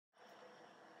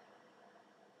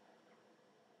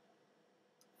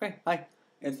Okay, hi.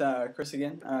 It's Chris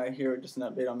again. Here with just an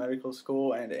update on medical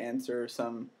school and to answer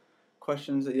some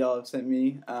questions that y'all have sent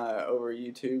me over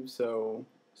YouTube. So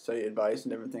study advice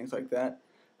and different things like that.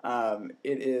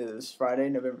 It is Friday,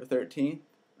 November 13th.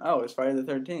 Oh, it's Friday the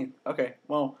 13th. Okay,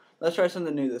 well, let's try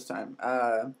something new this time.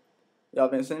 Y'all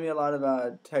have been sending me a lot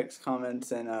of text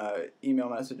comments and email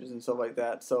messages and stuff like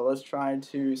that. So let's try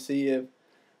to see if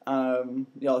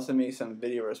y'all send me some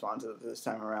video responses this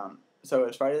time around. So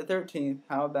it's Friday the 13th.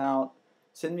 How about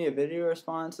send me a video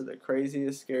response of the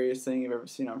craziest, scariest thing you've ever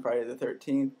seen on Friday the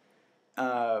 13th?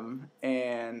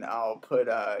 And I'll put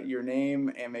your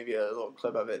name and maybe a little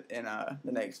clip of it in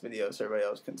the next video so everybody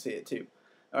else can see it too.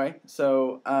 Alright,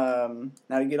 so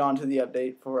now to get on to the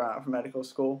update for medical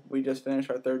school. We just finished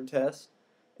our third test.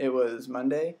 It was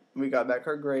Monday. We got back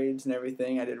our grades and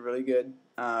everything. I did really good.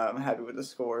 I'm happy with the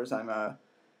scores. I'm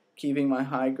keeping my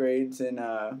high grades in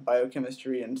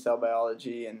biochemistry and cell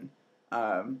biology and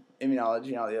immunology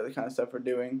and all the other kind of stuff we're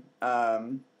doing.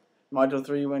 Module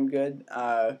 3 went good.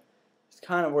 I was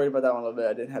kind of worried about that one a little bit.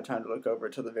 I didn't have time to look over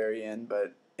it till the very end,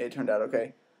 but it turned out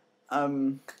okay.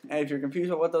 And if you're confused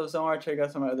about what those are, check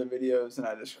out some of my other videos, and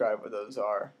I described what those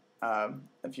are a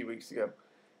few weeks ago.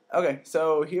 Okay,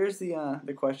 so here's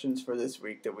the questions for this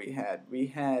week that we had. We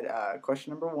had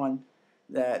question number 1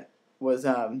 that was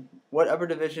what upper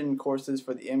division courses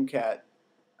for the MCAT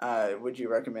would you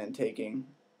recommend taking?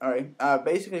 Alright,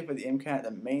 basically for the MCAT, the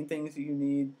main things that you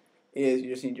need is you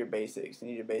just need your basics. You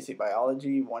need your basic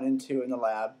biology 1 and 2 in the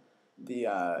lab,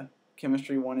 the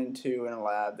chemistry 1 and 2 in a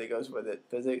lab that goes with it,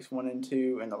 physics 1 and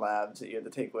 2 in the labs that you have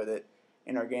to take with it,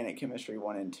 and organic chemistry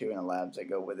 1 and 2 in the labs that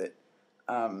go with it.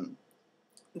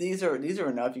 These are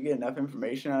enough. You get enough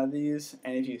information out of these,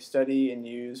 and if you study and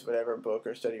use whatever book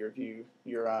or study review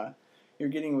you're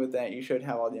getting with that, you should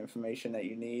have all the information that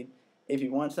you need. If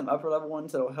you want some upper level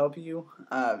ones that will help you,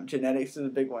 genetics is a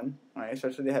big one, right?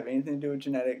 Especially if they have anything to do with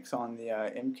genetics on the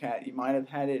MCAT. You might have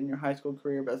had it in your high school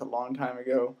career, but that's a long time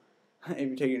ago. If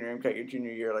you're taking your MCAT your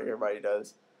junior year like everybody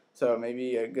does. So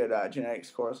maybe a good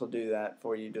genetics course will do that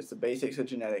for you, just the basics of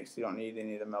genetics. You don't need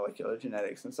any of the molecular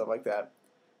genetics and stuff like that.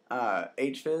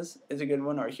 HPhys is a good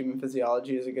one, or human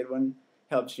physiology is a good one.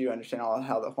 Helps you understand all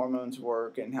how the hormones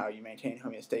work and how you maintain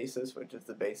homeostasis, which is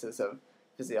the basis of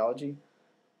physiology.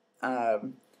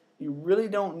 You really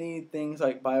don't need things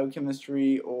like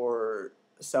biochemistry or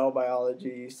cell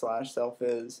biology / cell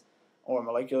phys or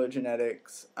molecular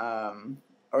genetics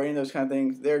or any of those kind of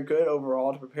things. They're good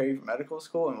overall to prepare you for medical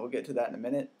school, and we'll get to that in a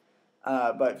minute.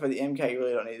 But for the MCAT, you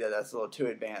really don't need that. That's a little too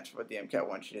advanced for what the MCAT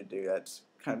wants you to do. That's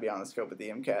kind of beyond the scope of the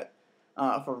MCAT.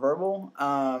 For verbal,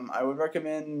 I would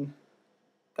recommend,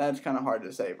 that's kind of hard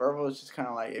to say. Verbal is just kind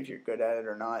of like if you're good at it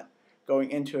or not going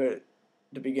into it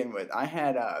to begin with. I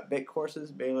had BIC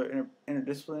courses, Baylor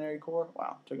Interdisciplinary Core.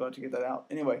 Wow, took a lot to get that out.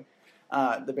 Anyway,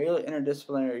 the Baylor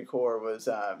Interdisciplinary Core was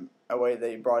a way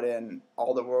they brought in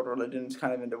all the world religions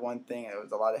kind of into one thing, and it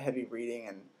was a lot of heavy reading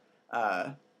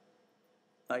and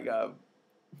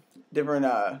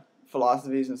different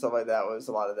philosophies and stuff like that. Was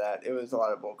a lot of that. It was a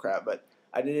lot of bull crap, but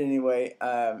I did it anyway,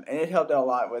 and it helped out a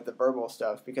lot with the verbal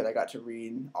stuff because I got to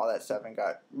read all that stuff and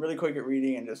got really quick at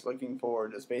reading and just looking for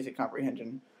just basic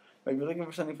comprehension. But if you're looking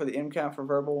for something for the MCAT for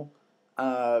verbal,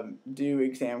 do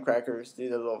exam crackers, do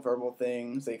the little verbal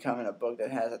things. They come in a book that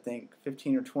has, I think,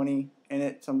 15 or 20 in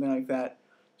it, something like that.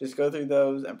 Just go through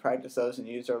those and practice those and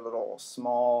use our little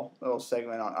small little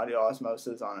segment on audio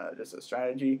osmosis on just a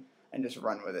strategy and just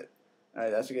run with it.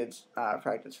 That's a good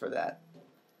practice for that.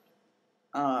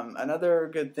 Another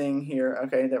good thing here,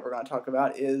 okay, that we're going to talk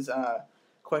about is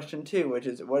question 2, which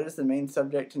is what is the main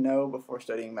subject to know before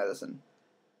studying medicine?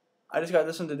 I just got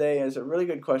this one today, and it's a really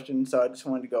good question, so I just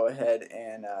wanted to go ahead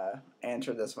and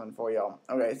answer this one for y'all.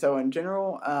 Okay, so in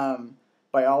general,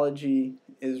 biology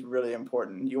is really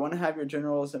important. You want to have your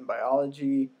generals in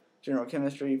biology, general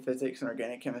chemistry, physics, and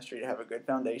organic chemistry to have a good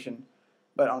foundation.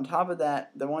 But on top of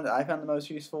that, the one that I found the most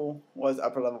useful was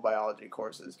upper level biology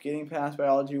courses. Getting past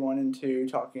biology 1 and 2,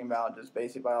 talking about just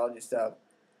basic biology stuff.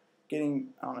 I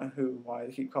don't know why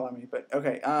they keep calling me, but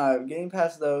okay, getting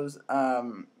past those,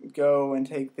 go and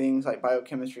take things like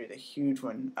biochemistry, is a huge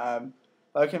one.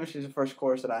 Biochemistry is the first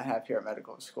course that I have here at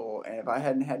medical school, and if I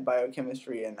hadn't had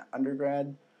biochemistry in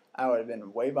undergrad, I would have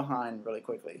been way behind really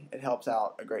quickly. It helps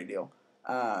out a great deal.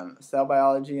 Cell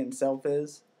biology and cell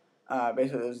phys,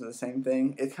 basically those are the same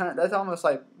thing. That's almost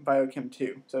like Biochem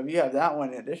II. So if you have that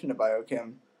one in addition to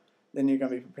Biochem, then you're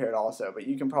going to be prepared also. But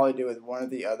you can probably do with one or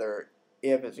the other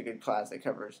if it's a good class that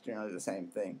covers generally the same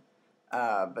thing.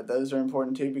 But those are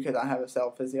important too because I have a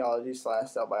cell physiology /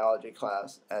 cell biology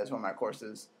class as one of my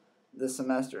courses this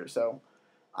semester. So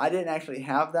I didn't actually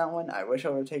have that one. I wish I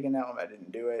would have taken that one, but I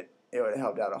didn't do it. It would have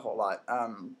helped out a whole lot.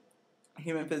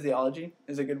 Human physiology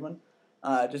is a good one,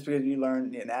 just because you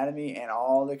learn the anatomy and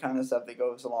all the kind of stuff that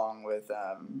goes along with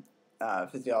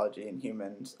physiology in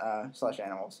humans slash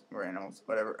animals or animals,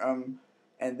 whatever.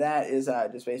 And that is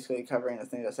just basically covering the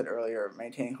things I said earlier.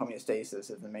 Maintaining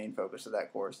homeostasis is the main focus of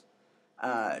that course.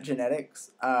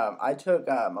 Genetics. I took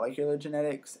molecular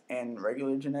genetics and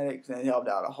regular genetics, and it helped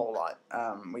out a whole lot.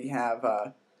 We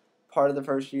have part of the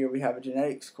first year, we have a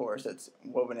genetics course that's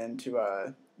woven into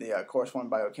the course 1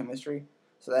 biochemistry,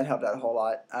 so that helped out a whole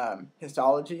lot.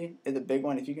 Histology is a big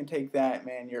one. If you can take that,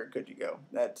 man, you're good to go.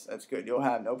 That's good. You'll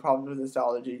have no problems with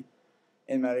histology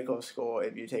in medical school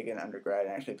if you take an undergrad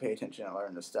and actually pay attention and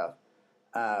learn the stuff.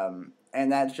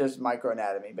 And that's just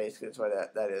microanatomy, basically, is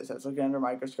what that is. That's looking under a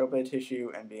microscope at a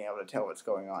tissue and being able to tell what's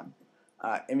going on.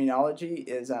 Immunology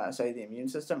is, say, the immune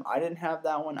system. I didn't have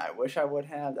that one. I wish I would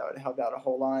have. That would have helped out a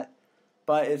whole lot.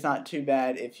 But it's not too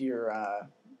bad if you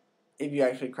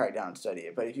actually crack down and study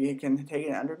it. But if you can take it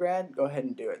in undergrad, go ahead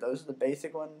and do it. Those are the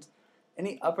basic ones.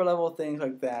 Any upper level things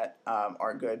like that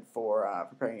are good for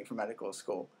preparing you for medical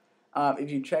school.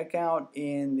 If you check out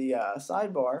in the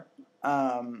sidebar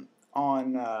on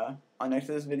next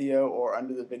to this video or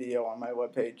under the video on my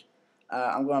webpage,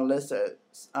 I'm going to list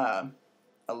a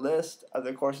list of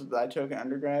the courses that I took in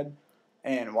undergrad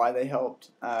and why they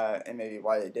helped and maybe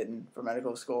why they didn't for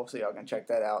medical school, so y'all can check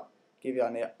that out, give you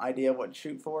an idea of what to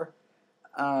shoot for.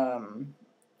 And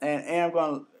I'm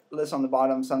going to list on the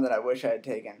bottom some that I wish I had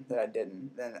taken that I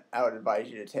didn't. Then I would advise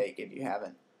you to take if you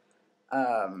haven't.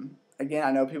 Again,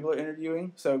 I know people are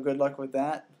interviewing, so good luck with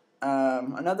that.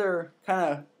 Another kind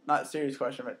of not serious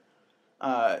question,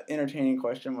 but entertaining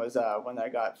question was one that I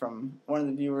got from one of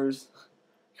the viewers,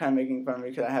 kind of making fun of me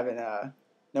because I haven't.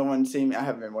 No one's seen me. I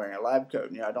haven't been wearing a lab coat.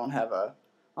 I don't have a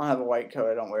white coat.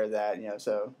 I don't wear that.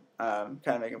 So kind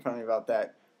of making fun of me about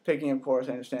that. Picking, of course,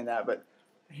 I understand that, but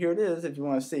here it is. If you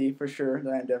want to see for sure that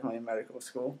I'm definitely in medical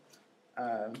school,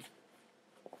 a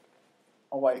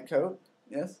white coat,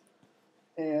 yes,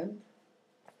 and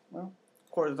well,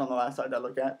 of course, it's on the last slide I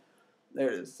look at. There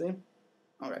it is. See?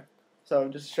 Okay. So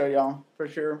just to show y'all for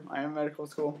sure, I am in medical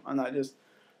school. I'm not just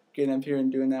getting up here and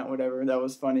doing that, whatever. That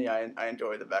was funny. I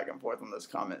enjoyed the back and forth on those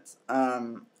comments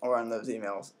or on those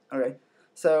emails. Okay.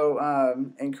 So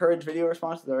encourage video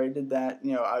responses. I already did that.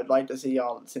 I would like to see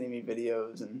y'all sending me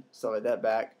videos and stuff like that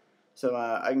back, so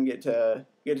I can get to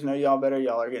know y'all better.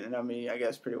 Y'all are getting to know me, I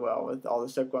guess, pretty well with all the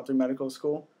stuff going through medical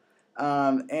school.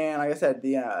 And like I said,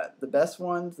 the best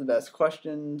ones, the best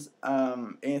questions,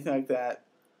 anything like that,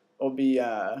 will be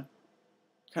kind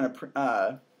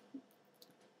of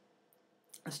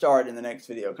starred in the next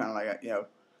video. Kind of like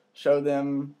show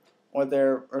them what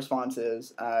their response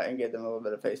is and give them a little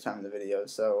bit of FaceTime in the video.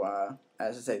 So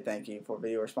as I say, thank you for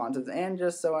video responses, and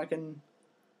just so I can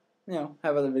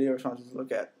have other video responses to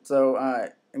look at. So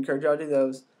encourage y'all to do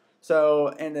those. So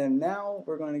and then now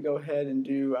we're going to go ahead and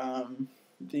do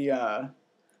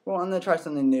well, I'm going to try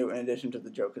something new in addition to the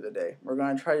joke of the day. We're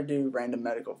going to try to do random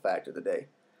medical fact of the day.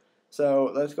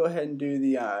 So let's go ahead and do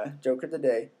the joke of the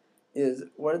day. Is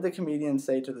what did the comedian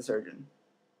say to the surgeon?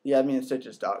 You had me in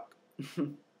stitches, doc.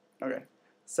 Okay.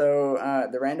 So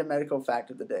the random medical fact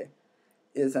of the day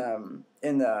is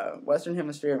in the Western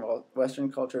Hemisphere and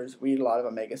Western cultures, we eat a lot of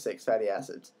omega-6 fatty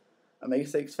acids.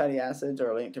 Omega-6 fatty acids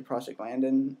are linked to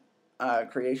prostaglandin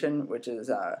creation, which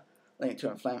is linked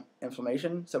to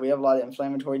inflammation. So we have a lot of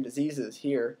inflammatory diseases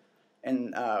here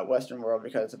in Western world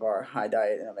because of our high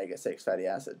diet in omega-6 fatty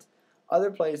acids. Other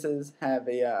places have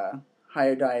a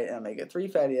higher diet in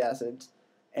omega-3 fatty acids,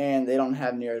 and they don't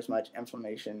have near as much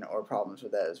inflammation or problems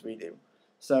with that as we do.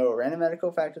 So random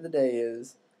medical fact of the day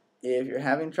is, if you're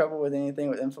having trouble with anything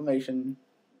with inflammation,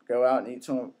 go out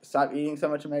and stop eating so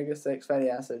much omega-6 fatty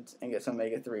acids and get some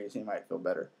omega-3s, and you might feel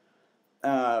better.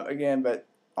 Again, but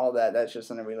all that's just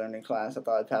something we learned in class. I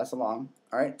thought I'd pass along.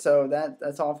 Alright, so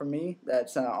that's all from me.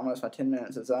 That's almost my 10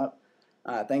 minutes is up.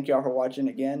 Thank you all for watching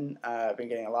again. I've been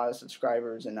getting a lot of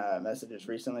subscribers and messages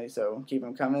recently, so keep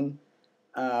them coming.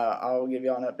 I'll give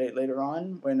you all an update later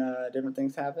on when different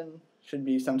things happen. Should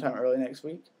be sometime early next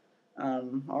week.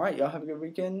 Alright, y'all have a good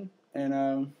weekend,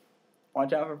 and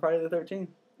watch out for Friday the 13th.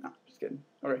 No, just kidding.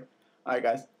 Okay. Alright,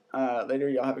 guys. Later,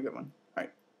 y'all have a good one.